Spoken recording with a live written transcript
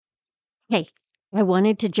Hey, I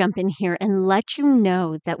wanted to jump in here and let you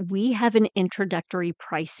know that we have an introductory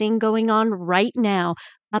pricing going on right now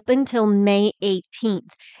up until May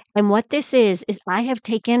 18th. And what this is I have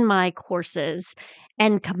taken my courses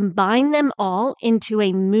and combined them all into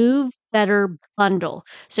a Move Better bundle.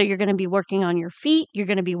 So you're going to be working on your feet, you're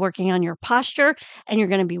going to be working on your posture, and you're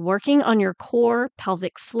going to be working on your core,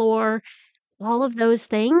 pelvic floor, all of those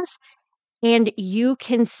things. And you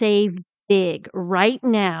can save big right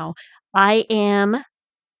now. I am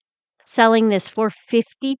selling this for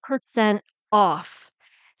 50% off.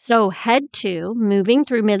 So head to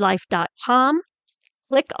movingthroughmidlife.com,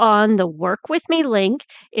 click on the Work With Me link.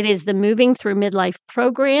 It is the Moving Through Midlife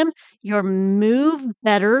program, your Move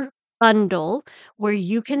Better bundle, where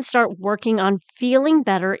you can start working on feeling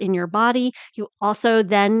better in your body. You also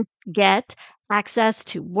then get access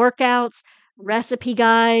to workouts, recipe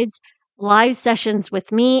guides, live sessions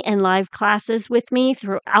with me, and live classes with me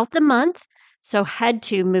throughout the month. So head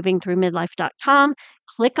to movingthroughmidlife.com,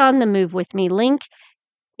 click on the Move With Me link,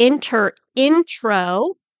 enter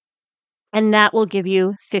intro, and that will give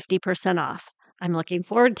you 50% off. I'm looking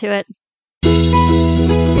forward to it.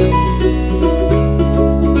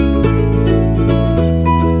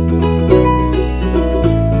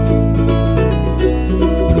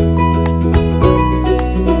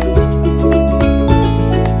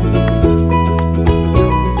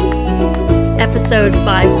 Episode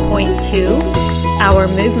 5.2, our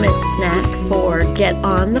movement snack for Get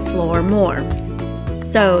on the Floor More.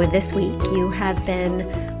 So this week you have been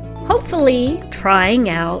hopefully trying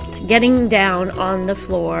out getting down on the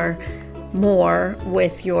floor more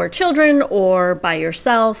with your children or by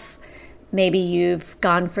yourself. Maybe you've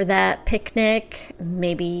gone for that picnic,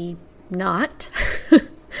 maybe not.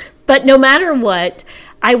 But no matter what,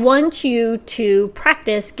 I want you to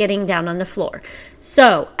practice getting down on the floor.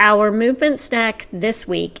 So our movement snack this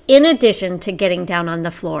week, in addition to getting down on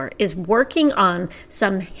the floor, is working on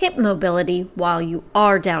some hip mobility while you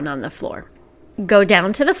are down on the floor. Go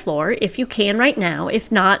down to the floor if you can right now.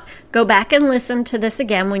 If not, go back and listen to this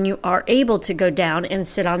again when you are able to go down and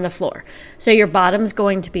sit on the floor. So your bottom's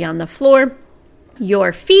going to be on the floor,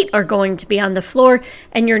 your feet are going to be on the floor,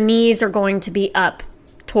 and your knees are going to be up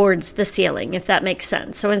towards the ceiling, if that makes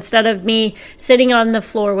sense. So instead of me sitting on the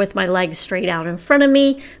floor with my legs straight out in front of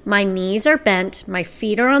me, my knees are bent, my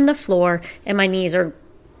feet are on the floor, and my knees are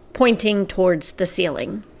pointing towards the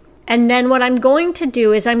ceiling. And then what I'm going to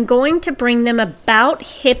do is I'm going to bring them about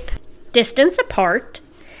hip distance apart,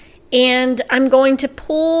 and I'm going to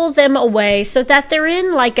pull them away so that they're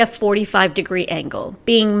in like a 45-degree angle,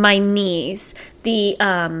 being my knees,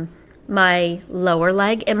 my lower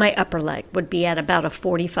leg and my upper leg would be at about a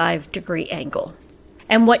 45-degree angle.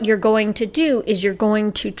 And what you're going to do is you're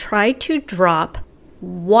going to try to drop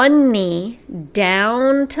one knee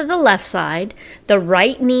down to the left side. The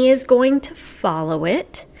right knee is going to follow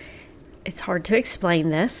it. It's hard to explain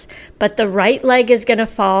this, but the right leg is going to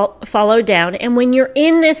follow down. And when you're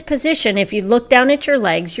in this position, if you look down at your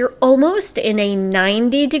legs, you're almost in a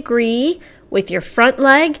 90-degree with your front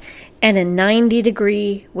leg and a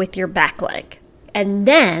 90-degree with your back leg. And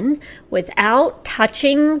then, without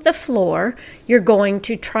touching the floor, you're going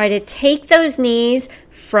to try to take those knees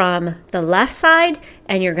from the left side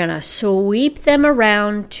and you're going to sweep them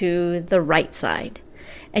around to the right side.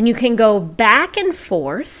 And you can go back and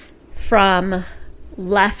forth from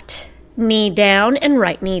left knee down and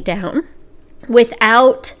right knee down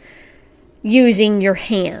without using your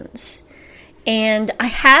hands. And I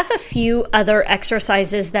have a few other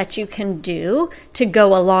exercises that you can do to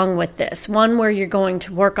go along with this. One where you're going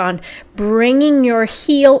to work on bringing your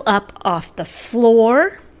heel up off the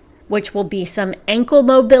floor, which will be some ankle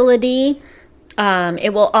mobility.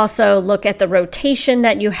 It will also look at the rotation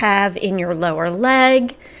that you have in your lower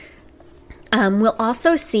leg. We'll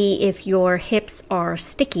also see if your hips are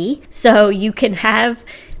sticky. So you can have,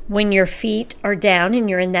 when your feet are down and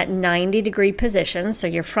you're in that 90-degree position, so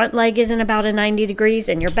your front leg is in about a 90 degrees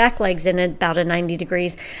and your back leg's in about a 90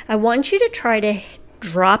 degrees, I want you to try to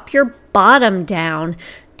drop your bottom down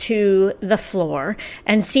to the floor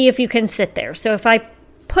and see if you can sit there. So if I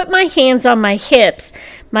put my hands on my hips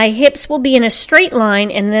will be in a straight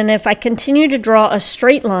line, and then if I continue to draw a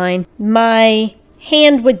straight line, my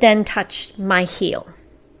hand would then touch my heel.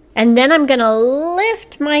 And then I'm going to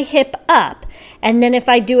lift my hip up. And then if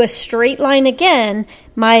I do a straight line again,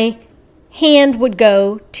 my hand would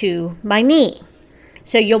go to my knee.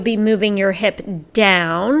 So you'll be moving your hip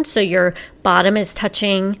down, so your bottom is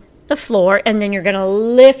touching the floor, and then you're going to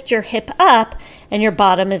lift your hip up, and your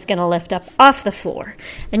bottom is going to lift up off the floor.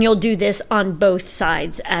 And you'll do this on both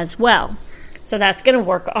sides as well. So that's going to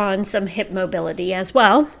work on some hip mobility as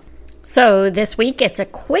well. So this week, it's a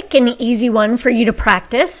quick and easy one for you to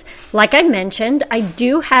practice. Like I mentioned, I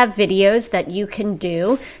do have videos that you can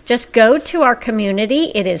do. Just go to our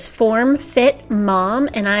community. It is Form Fit Mom,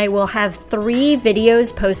 and I will have 3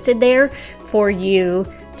 videos posted there for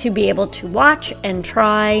you to be able to watch and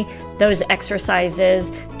try those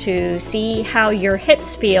exercises to see how your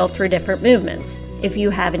hips feel through different movements. If you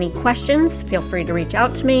have any questions, feel free to reach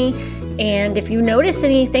out to me. And if you notice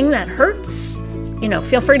anything that hurts,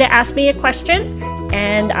 feel free to ask me a question,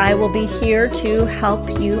 and I will be here to help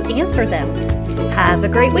you answer them. Have a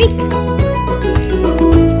great week.